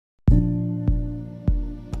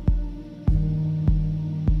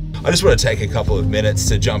I just want to take a couple of minutes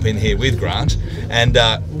to jump in here with Grant, and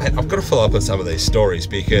I've got to follow up on some of these stories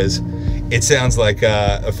because it sounds like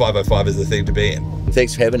a 505 is the thing to be in.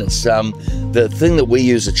 Thanks for having us. The thing that we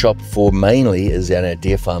use a chopper for mainly is our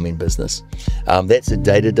deer farming business. That's a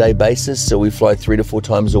day-to-day basis, so we fly 3 to 4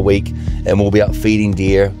 times a week, and we'll be out feeding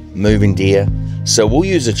deer, moving deer. So we'll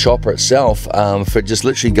use a chopper itself for just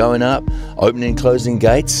literally going up, opening and closing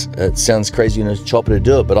gates. It sounds crazy in a chopper to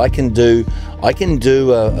do it, but I can do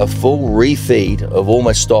a full refeed of all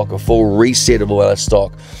my stock, a full reset of all our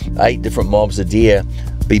stock, 8 different mobs of deer,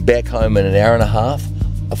 be back home in an hour and a half.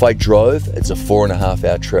 If I drove, it's a 4.5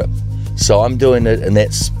 hour trip. So I'm doing it in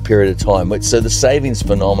that period of time. So the saving's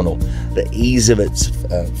phenomenal. The ease of it's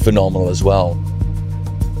phenomenal as well.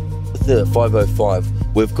 With the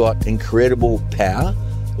 505, we've got incredible power.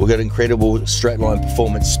 We've got incredible straight line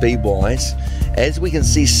performance speed-wise. As we can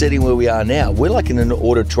see sitting where we are now, we're like in an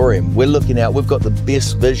auditorium. We're looking out, we've got the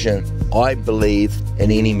best vision, I believe,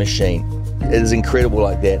 in any machine. It is incredible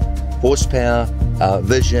like that. Horsepower,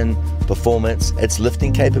 vision, performance, its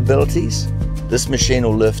lifting capabilities. This machine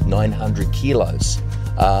will lift 900 kilos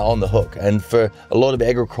on the hook, and for a lot of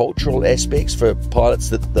agricultural aspects, for pilots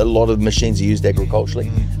that a lot of machines are used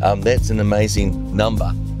agriculturally, that's an amazing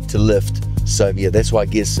number to lift. So yeah, that's why I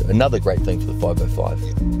guess another great thing for the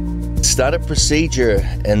 505. Startup procedure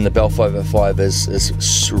in the Bell 505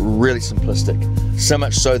 is really simplistic, so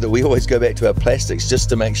much so that we always go back to our plastics just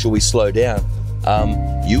to make sure we slow down.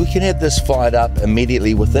 You can have this fired up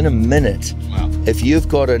immediately within a minute. Wow. If you've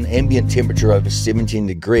got an ambient temperature over 17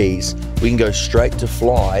 degrees, we can go straight to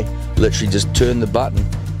fly, literally just turn the button.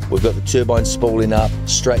 We've got the turbine spooling up,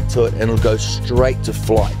 straight to it, and it'll go straight to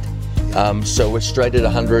flight. So we're straight at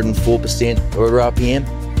 104%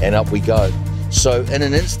 RPM, and up we go. So in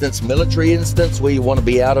an instance, military instance, where you want to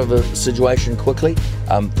be out of a situation quickly,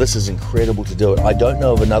 this is incredible to do it. I don't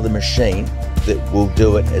know of another machine that will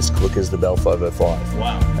do it as quick as the Bell 505.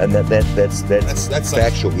 Wow. And that's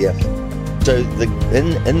factual, yeah. So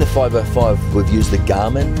in the 505, we've used the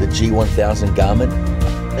Garmin, the G1000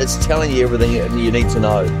 Garmin. It's telling you everything you need to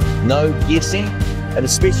know. No guessing, and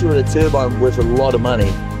especially with a turbine worth a lot of money,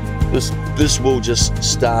 this will just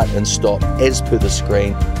start and stop as per the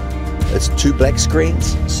screen. It's 2 black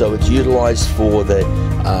screens, so it's utilized for the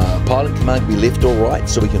pilot command to be left or right,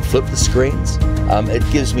 so we can flip the screens. It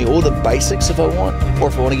gives me all the basics if I want, or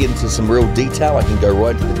if I want to get into some real detail, I can go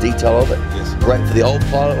right into the detail of it. Yes. Great for the old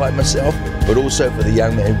pilot like myself, but also for the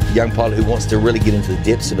young pilot who wants to really get into the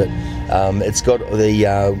depths of it. It's got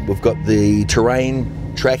we've got the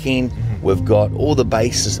terrain tracking. We've got all the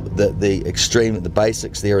bases, the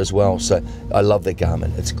basics there as well. So I love the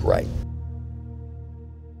Garmin. It's great.